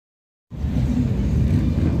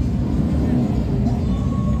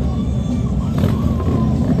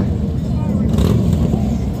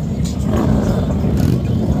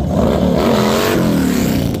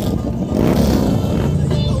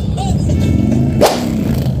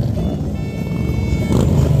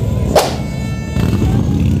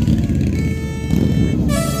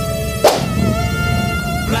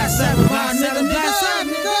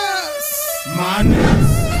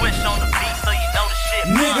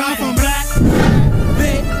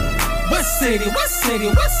city, what city,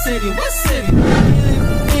 what city, what city?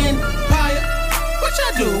 Empire. What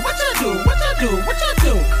y'all do? What y'all do? What y'all do? What y'all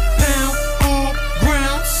do? Pound on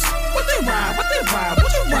grounds. What they ride? What they ride?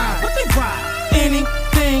 What you ride? What they ride?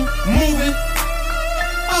 Anything moving?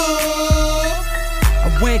 Oh.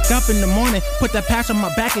 I wake up in the morning, put that patch on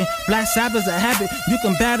my back, and Black Sabbath's a habit. You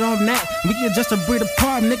can bet on that. We can just a breed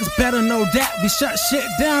apart, niggas better know that. We shut shit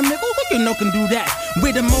down, nigga. Who you know can do that?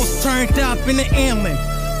 We the most turned up in the inland.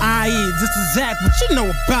 This is Zach, what you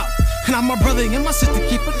know about? And I'm my brother and my sister,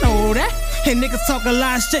 keep it know that. And niggas talk a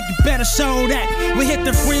lot of shit, you better show that. We hit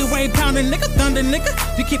the freeway, pounding nigga, thunder nigga.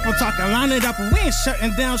 You keep on talking, line it up, and we ain't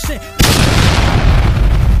shutting down shit.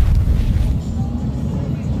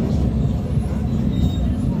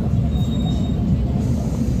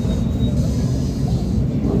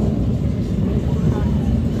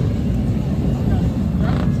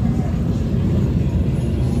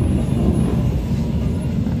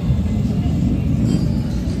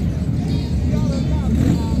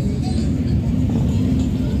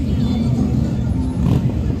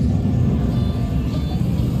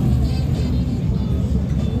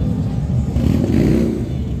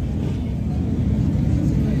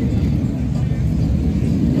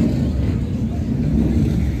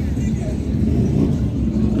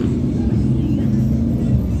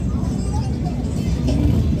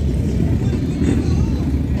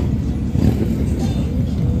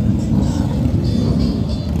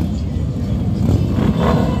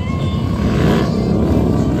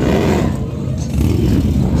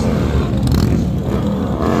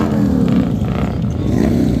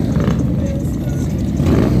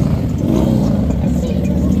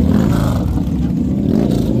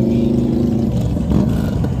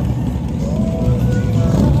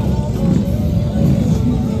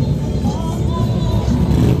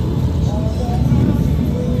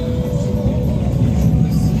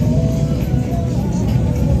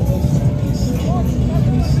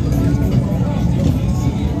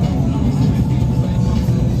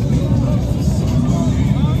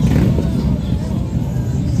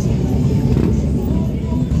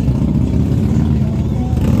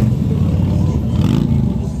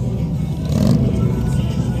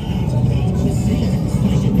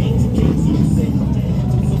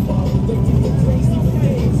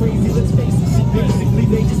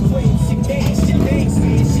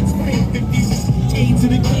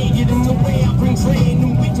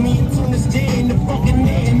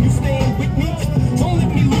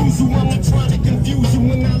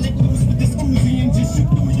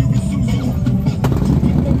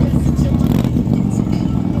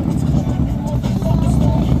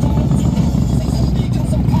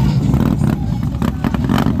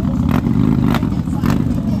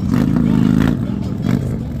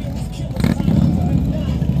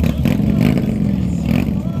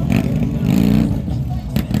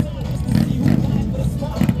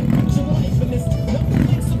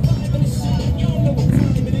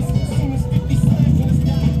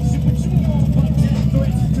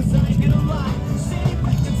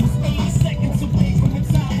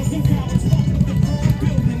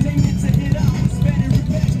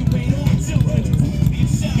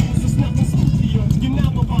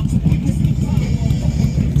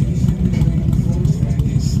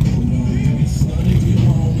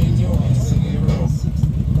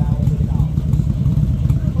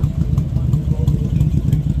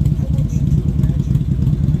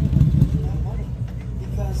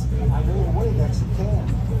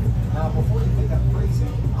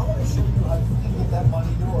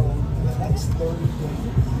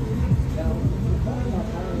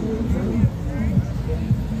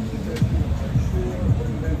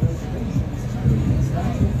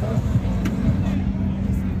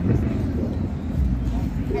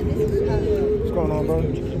 What's going on,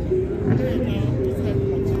 bro?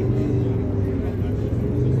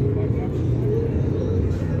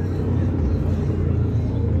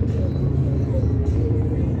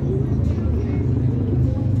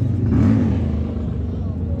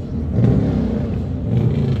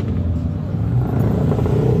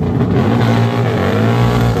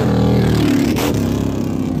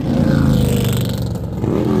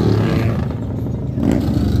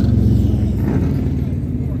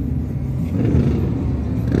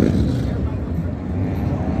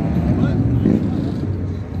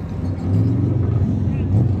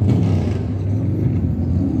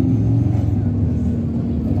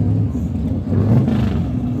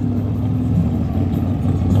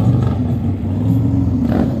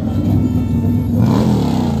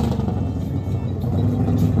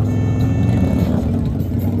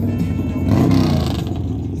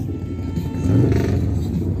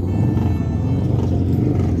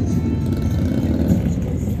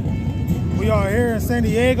 here in San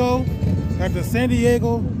Diego at the San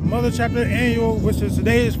Diego Mother Chapter Annual, which is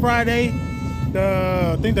today is Friday,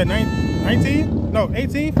 I think the 19th? No,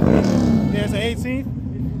 18th? Yeah, it's the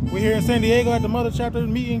 18th. We're here in San Diego at the Mother Chapter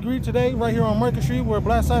meet and greet today, right here on Market Street, where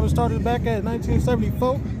Black Sabbath started back at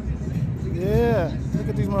 1974. Yeah, look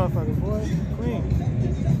at these motherfuckers, boy. Clean.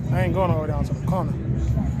 I ain't going all the way down to the corner.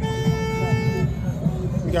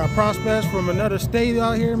 We got prospects from another state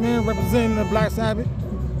out here, man, representing the Black Sabbath.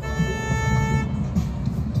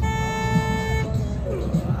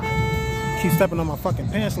 Keep stepping on my fucking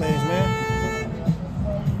pants legs, man.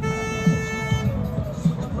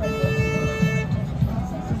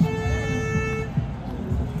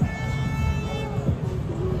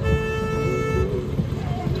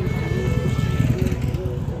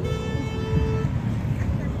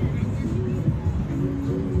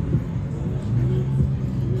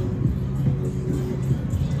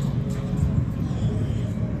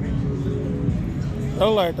 I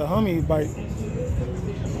like the homie bike.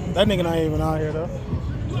 That nigga not even out here though.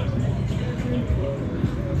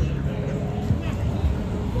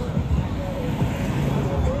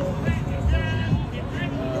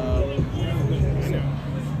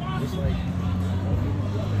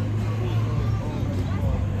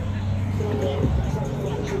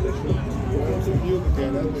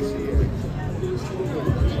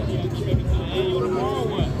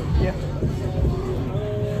 Yeah.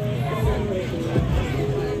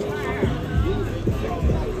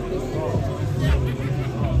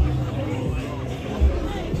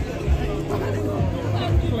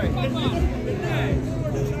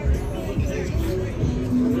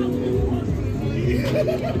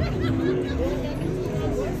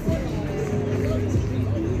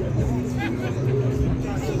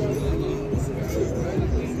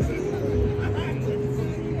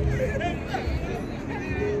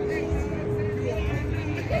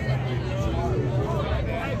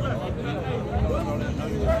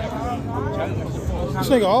 This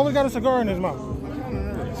nigga always got a cigar in his mouth.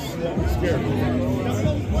 I'm scared.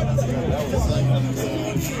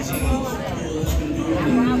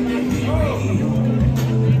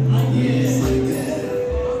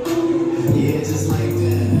 Yeah, just like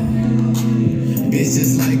that. It's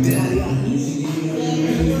just like that.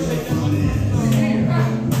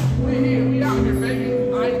 We out here, baby.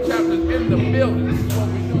 Iron Chapters in the building. This is what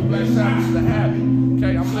we do. Black Sabbath is a habit.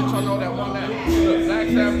 Okay, I'm gonna let y'all know that one now. Look, Black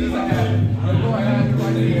Sabbath is a habit. Let's go ahead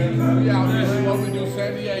right here. We out here. This is what we do.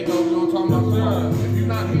 San Diego. We're gonna talk about stuff. If you're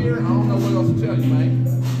not here, I don't know what else to tell you, man.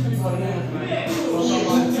 See what it is, man. We'll talk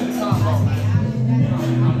about the combo.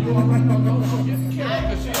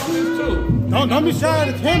 Don't be shy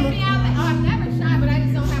of the camera. I'm never shy, but I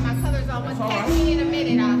just don't have my colors on. Once catch me in a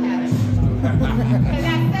minute, I'll have it. Cause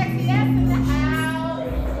that sexy ass in the house.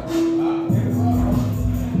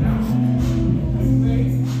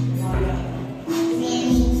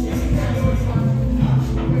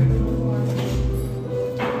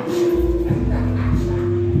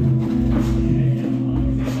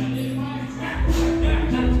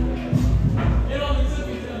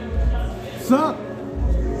 What's up?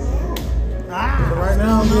 So right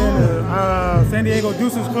now I'm in the San Diego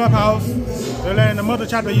Deuces Clubhouse. They're letting the Mother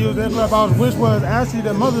Chapter use their clubhouse, which was actually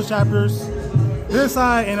the Mother Chapters. This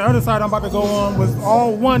side and the other side I'm about to go on was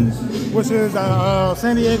all one, which is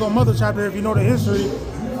San Diego Mother Chapter, if you know the history.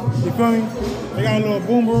 You feel me? They got a little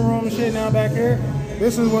boom boom room and shit now back here.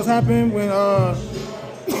 This is what's happened when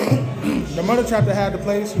the Mother Chapter had the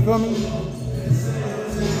place, you feel me?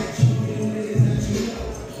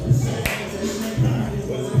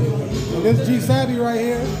 This G Savvy right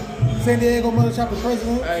here, San Diego Mother Chapter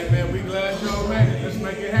president. Hey man, we glad y'all made it. Let's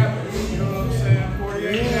make it happen. You know what I'm saying?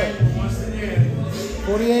 48 years once again.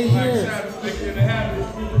 48 years. Making it happen.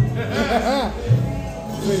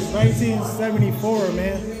 Since 1974,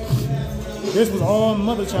 man. This was all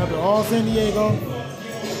Mother Chapter, all San Diego.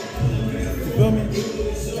 You feel me?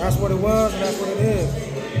 That's what it was and that's what it is.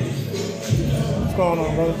 What's going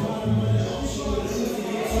on, brother?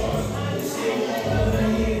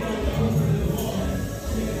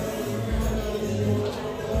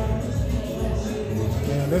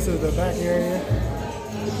 This is the back area.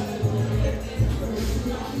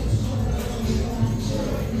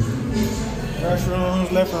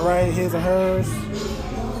 Restrooms, left and right, his and hers.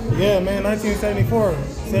 Yeah, man, 1974,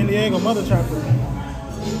 San Diego Mother Chapter.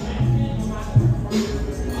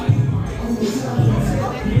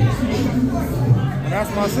 And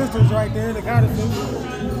that's my sisters right there, the goddesses.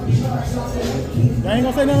 Y'all ain't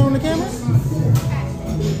gonna say nothing on the camera?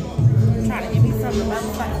 Trying to give me something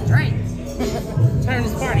motherfucking drink. Turn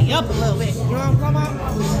this party up a little bit. You know what I'm talking about?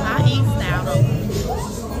 I eat now though.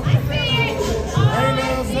 I see it. Hey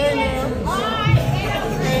now, say now.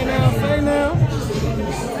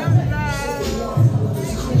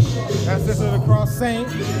 saint.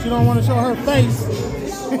 She don't want to show her face.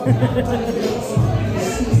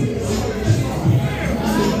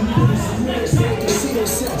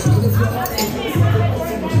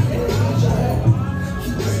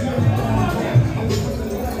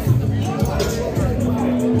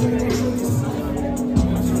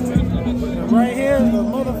 Right here, the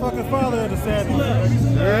motherfucking father of the Sabbath.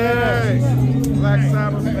 Hey, Black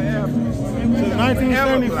Sabbath forever. Since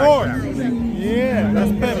 1974. Yeah,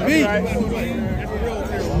 that's Pet B.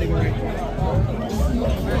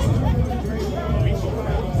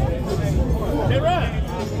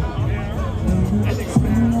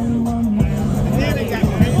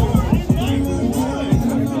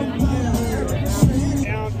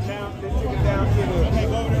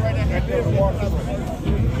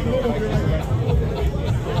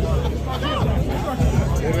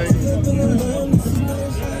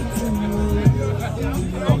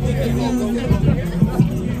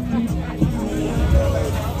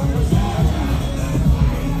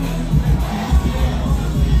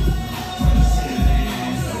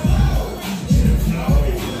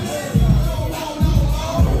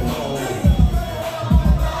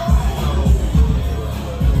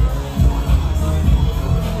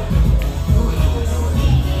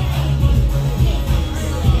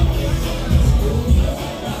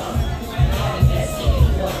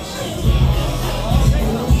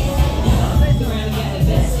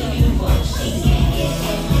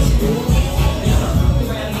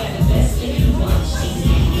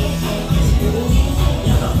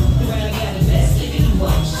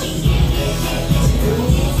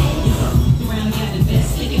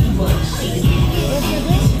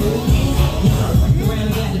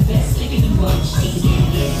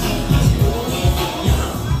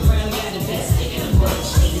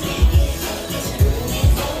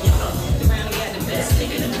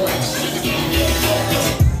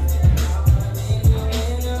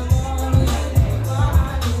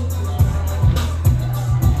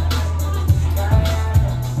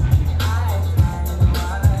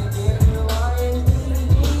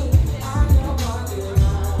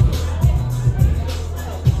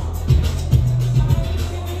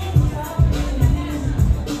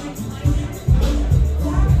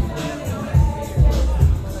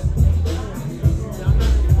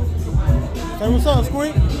 Hey, what's up,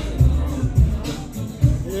 Squeak?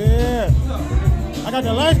 Yeah. I got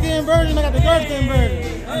the light skin version, I got the dark skin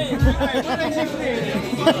version.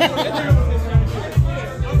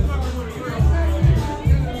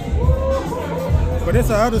 But it's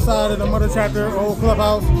the other side of the mother chapter, old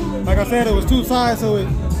clubhouse. Like I said, it was two sides, so it.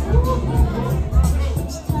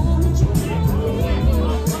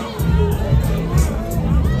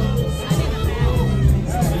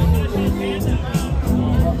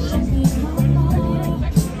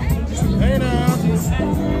 Hey now.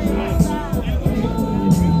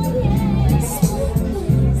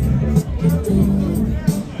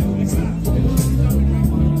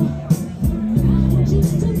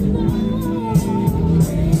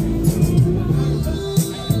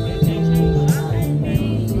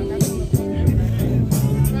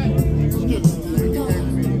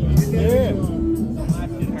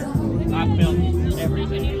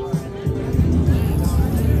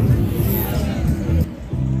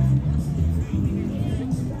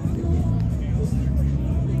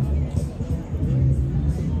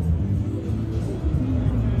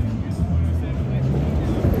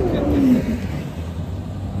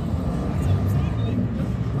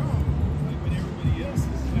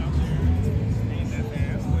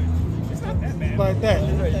 Like that.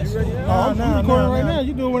 I'm recording right now.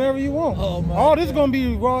 You do whatever you want. All this is gonna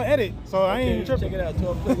be raw edit, so I ain't tripping. Check it out.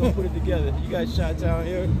 12 Play gonna put it together. You guys shot down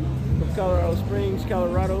here from Colorado Springs,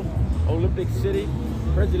 Colorado, Olympic City,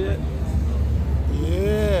 President.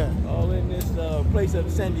 Yeah. All in this place of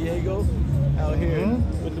San Diego, out here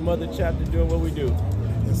with the mother chapter doing what we do.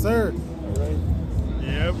 Yes, sir. All right.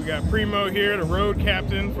 Yeah, we got Primo here, the road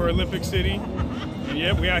captain for Olympic City. And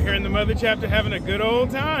yep, we out here in the mother chapter having a good old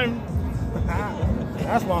time.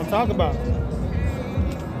 That's what I'm talking about.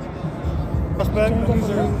 Respect.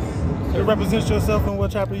 You represent yourself and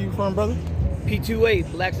what chapter you from, brother?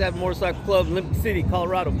 P28, Black Sabbath Motorcycle Club, Olympic City,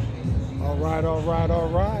 Colorado. All right, all right, all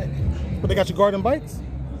right. But they got you guarding bikes?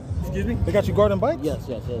 Excuse me? They got you guarding bikes? Yes.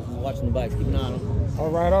 Watching the bikes, keep an eye on them. All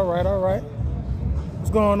right, all right, all right. What's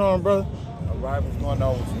going on, brother? All right, what's going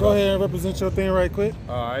on? Go ahead and represent your thing right quick.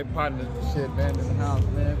 All right, partner, the shit, man, in the house,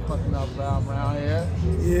 man, fucking up around here.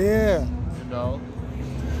 Yeah. You know.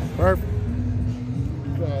 Perfect.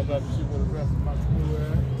 I'd like to see what the rest of my crew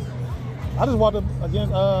is. I just walked up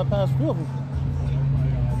against past few of them.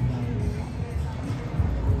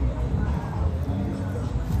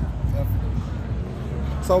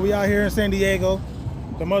 So we out here in San Diego,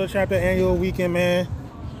 the Mother Chapter annual weekend, man.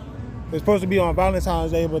 It's supposed to be on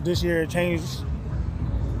Valentine's Day, but this year it changed.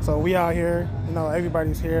 So we out here, you know,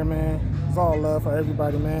 everybody's here, man. It's all love for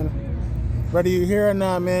everybody, man. Whether you're here or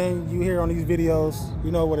not, man, you here on these videos,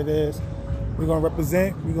 you know what it is. We're gonna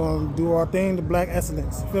represent, we're gonna do our thing, the black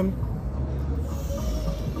excellence, feel me?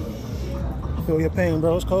 Feel your pain,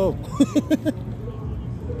 bro, it's cold.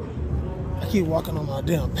 I keep walking on my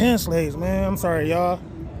damn pants legs, man. I'm sorry, y'all.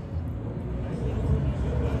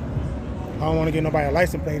 I don't want to get nobody a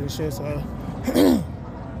license plate and shit, so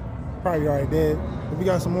probably already did. But we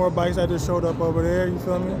got some more bikes that just showed up over there, you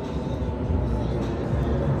feel me?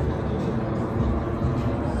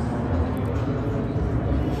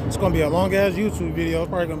 It's gonna be a long ass YouTube video. It's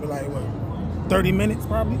probably gonna be like, what, 30 minutes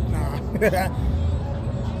probably? Nah.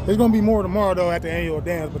 There's gonna be more tomorrow though at the annual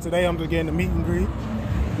dance, but today I'm just getting the meet and greet.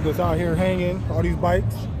 We're just out here hanging, all these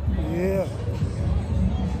bikes. Yeah.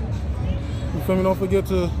 You feel me? Don't forget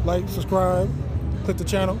to like, subscribe, click the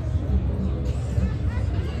channel.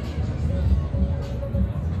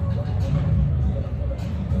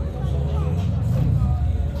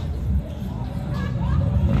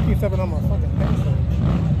 Keep stepping on my fucking pants.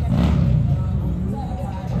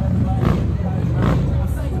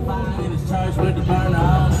 Charged with the burner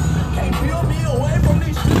on. Can't feel me away from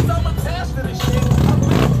these streets. I'm attached to this shit.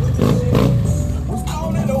 Was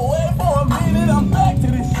thrown it away for a minute. I'm back to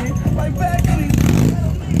this shit. Right back to these.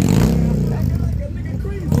 Acting like a nigga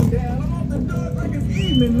crazy down. I'm off the door like it's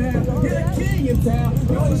evening now. Get a king in town.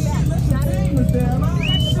 Yo, shit, let your team is down. All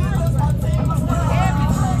that shit, that's my team.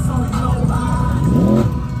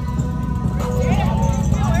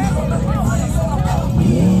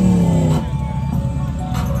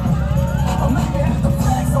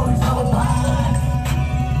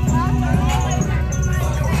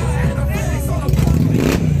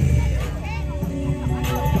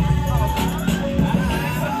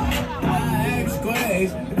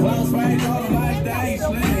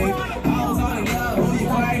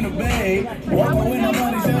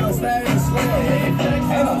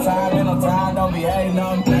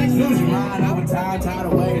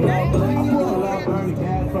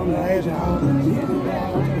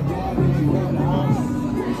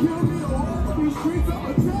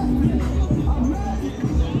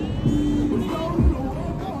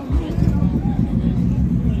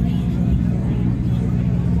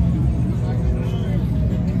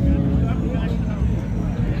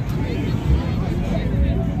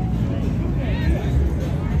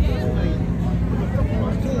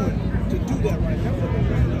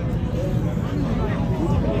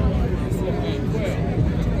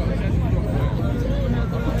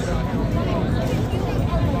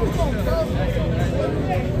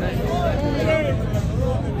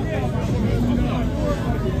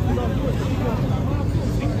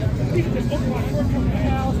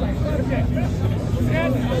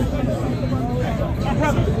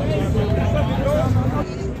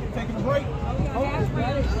 I'm taking a break.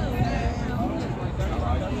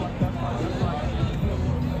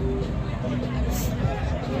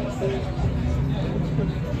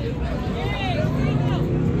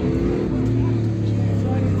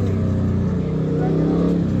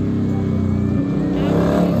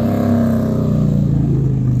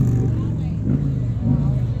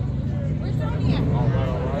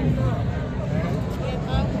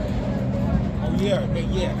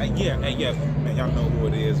 Yeah, man, y'all know who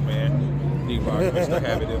it is, man. D-Rock, Mr.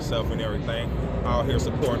 Habit himself and everything. Out here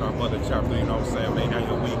supporting our Mother Chapter, you know what I'm saying, man.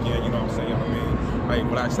 Annual weekend, you know what I'm saying, you know what I mean?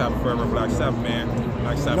 Hey, Black Sabbath forever, Black Sabbath, man.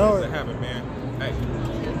 Black Sabbath is the habit, man. Hey,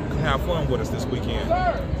 have fun with us this weekend.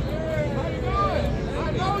 Sir, how you doing?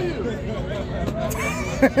 I know you.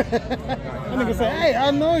 That nigga say, hey,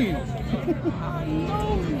 I know you. I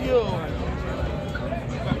know you.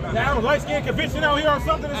 Now, light skin convention out here or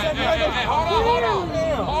something or something like that? Hey,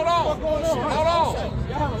 hold on. What's going on? Hold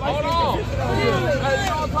on. Hey, you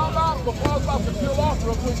know what I'm talking about? Before I'm about to peel off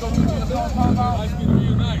real quick, don't you know what I'm talking about? Light skin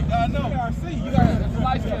reunite. I know. Yeah, I see. You got it's a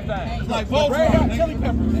light skin thing. It's like both red hot chili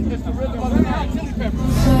peppers. It's the rhythm of the hot chili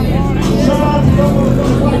peppers.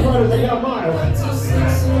 They got mine.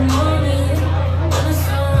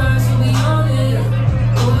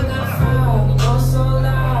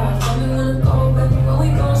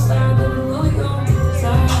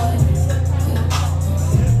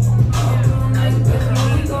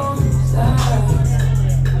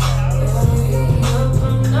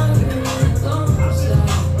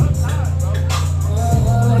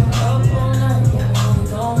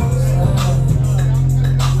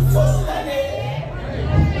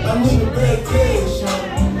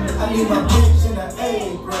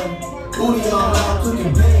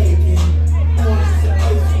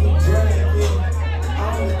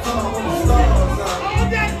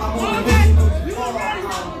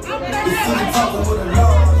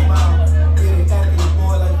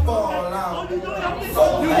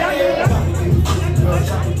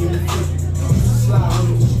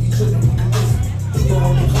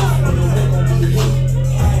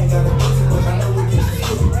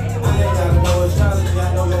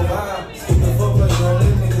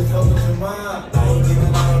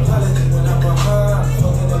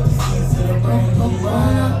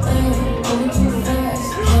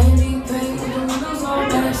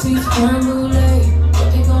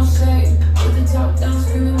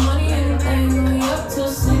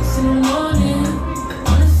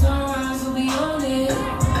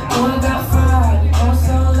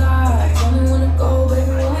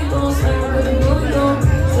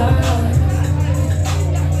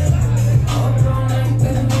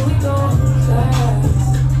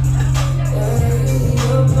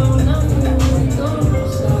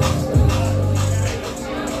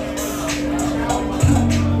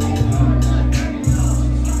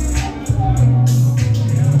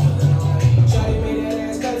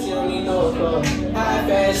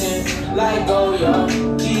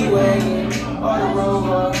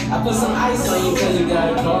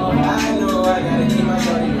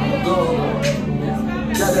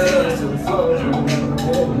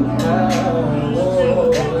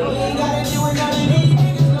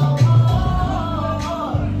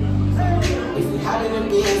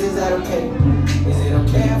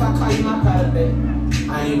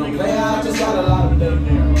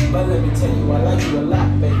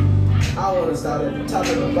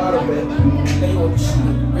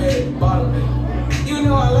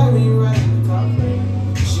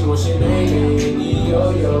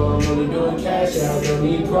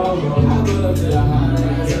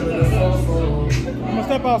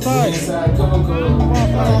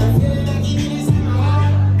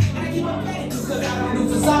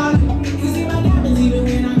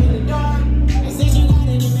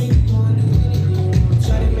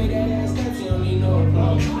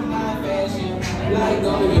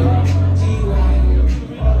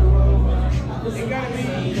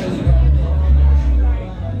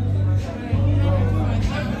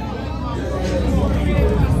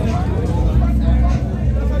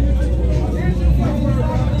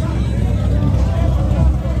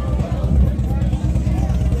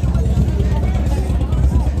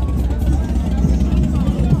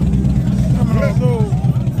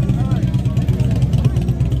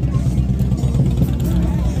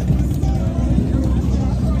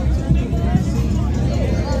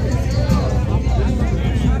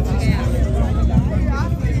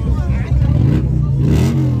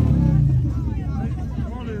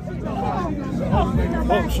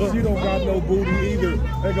 She don't got no booty either.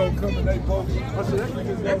 They gonna come and they both. I said,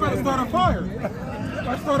 they better start a fire.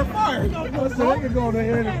 Let's start a fire. I said, they can go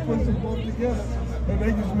ahead and put some both together and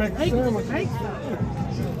they just make a sandwich.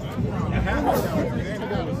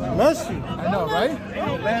 Bless you. I know, right? Is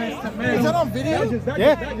that on video?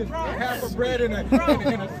 Yeah. Just half a bread and a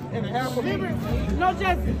half of meat. No,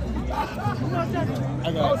 Jesse. No, Jesse.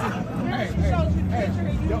 I got it.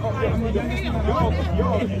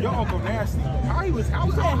 Your uncle nasty.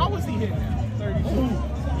 How was he hitting that?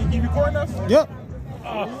 32. You recording us? Yep.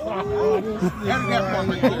 Edit that part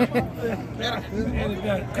right there.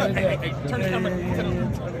 Hey, turn the camera to the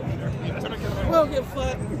We'll get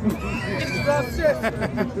fucked.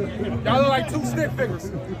 Y'all look like two stick figures.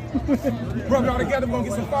 Bro, y'all together, we're gonna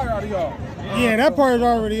get some fire out of y'all. Yeah, that part is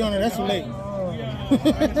already on it. That's too late.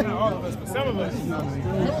 Not all of us, but some of us. As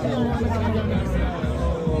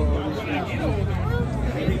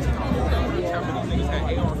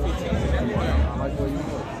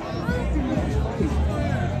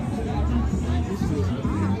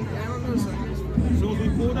soon as we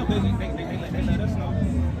pulled up, they let us know.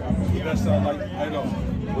 That sound like, I know,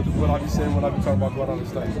 what I be saying when I be talking about going on the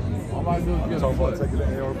stage. All I do is talk about taking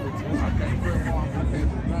the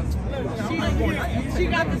AR-15. She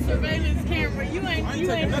got the surveillance camera. You ain't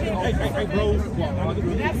Hey, bro.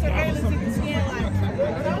 that surveillance in the skin like.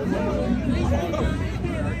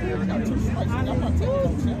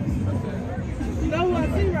 You know who I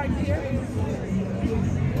see right here?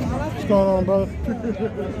 What's going on, brother?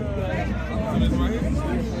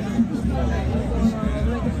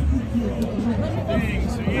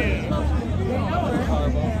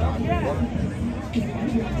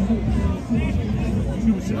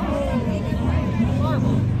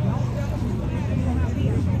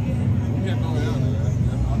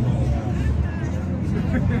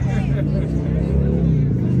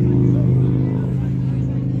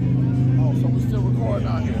 So we still recording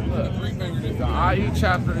out here. Look, the IE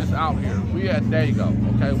chapter is out here. We at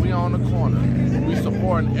Dago, okay? We on the corner. We support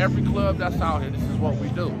supporting every club that's out here. This is what we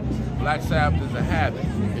do. Black Sabbath is a habit.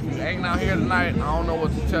 If you ain't out here tonight, I don't know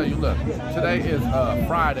what to tell you. Look, today is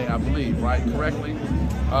Friday, I believe, right? Correctly?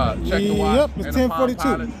 Check the watch. Yep, it's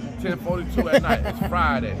 10:42. 10:42 at night. It's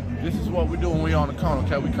Friday. This is what we do when we on the corner,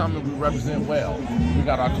 okay? We come and we represent well. We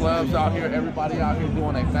got our clubs out here, everybody out here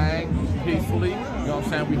doing their thing peacefully. You know what I'm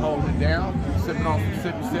saying? We holding it down, sipping on some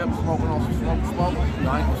sippy sip, smoking on some smoke. You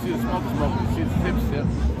know, I ain't gonna see the smoke, you see the sippy sip.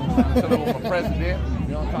 Chilling with my president.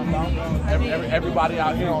 You know what I'm talking about? Everybody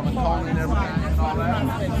out here on the corner and everything and all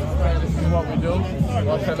that. This is what we do.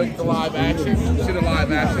 Okay, look at the live action. See the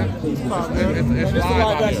live action? It's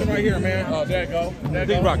live action right here, man. Oh, there you go.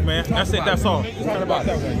 Big rock, man. That's it. That's all. There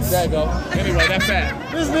you go. Anyway, that's that.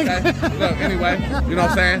 Okay? Look, anyway, you know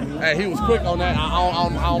what I'm saying? Hey, he was quick on that.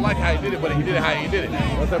 I don't like how he did it, but he did it how he did it.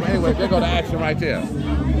 Anyway, there go the action right there.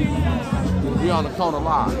 We on the corner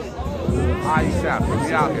live. IE chapter.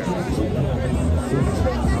 We out here.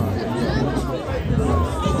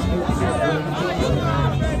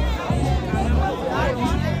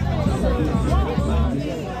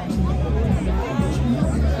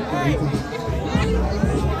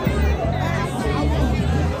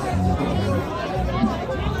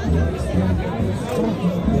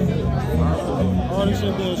 All this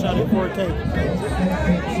shit being shot in 4K.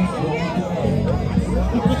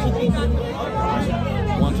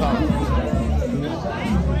 One time.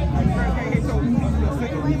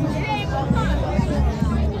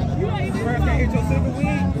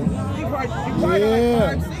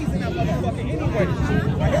 Yeah. Season that motherfucker anyway.